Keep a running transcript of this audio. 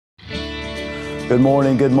Good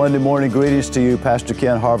morning, good Monday morning. Greetings to you, Pastor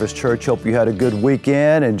Ken, Harvest Church. Hope you had a good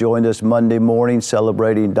weekend and joined us Monday morning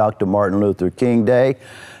celebrating Dr. Martin Luther King Day.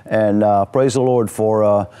 And praise the Lord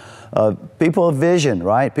for people of vision,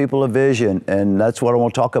 right? People of vision. And that's what I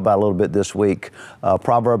want to talk about a little bit this week.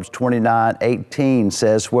 Proverbs 29:18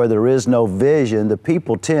 says, where there is no vision, the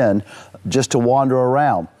people tend just to wander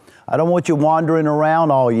around. I don't want you wandering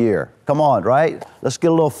around all year. Come on, right? Let's get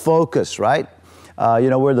a little focus, right?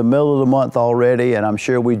 We're in the middle of the month already, and I'm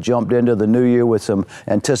sure we jumped into the new year with some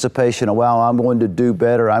anticipation of, wow, I'm going to do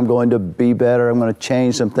better, I'm going to be better, I'm going to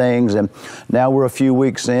change some things. And now we're a few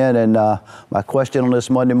weeks in, and my question on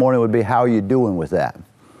this Monday morning would be, how are you doing with that?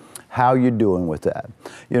 How are you doing with that?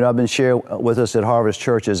 I've been sharing with us at Harvest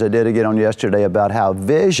Church, as I did again on yesterday, about how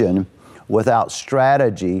vision without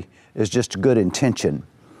strategy is just good intention.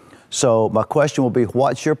 So my question will be,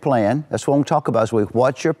 what's your plan? That's what I'm going to talk about this week.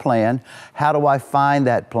 What's your plan? How do I find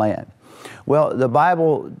that plan? Well, the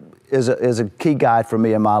Bible is a key guide for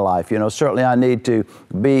me in my life. Certainly I need to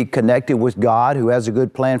be connected with God, who has a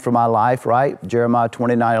good plan for my life, right? Jeremiah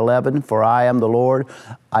 29:11, for I am the Lord.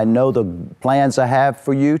 I know the plans I have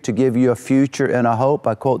for you to give you a future and a hope.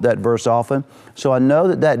 I quote that verse often. So I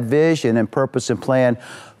know that vision and purpose and plan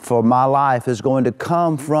for my life is going to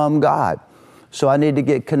come from God. So I need to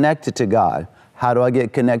get connected to God. How do I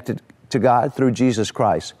get connected to God? Through Jesus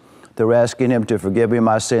Christ. Through asking Him to forgive me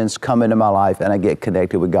my sins, come into my life, and I get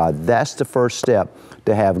connected with God. That's the first step,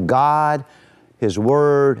 to have God, His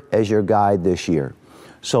Word, as your guide this year.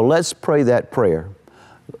 So let's pray that prayer.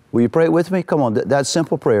 Will you pray it with me? Come on, that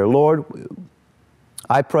simple prayer. Lord,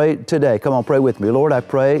 I pray today. Come on, pray with me. Lord, I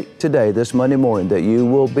pray today, this Monday morning, that You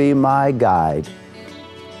will be my guide.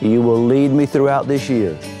 You will lead me throughout this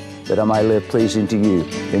year, that I might live pleasing to You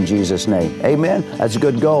in Jesus' name. Amen. That's a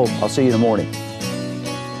good goal. I'll see you in the morning.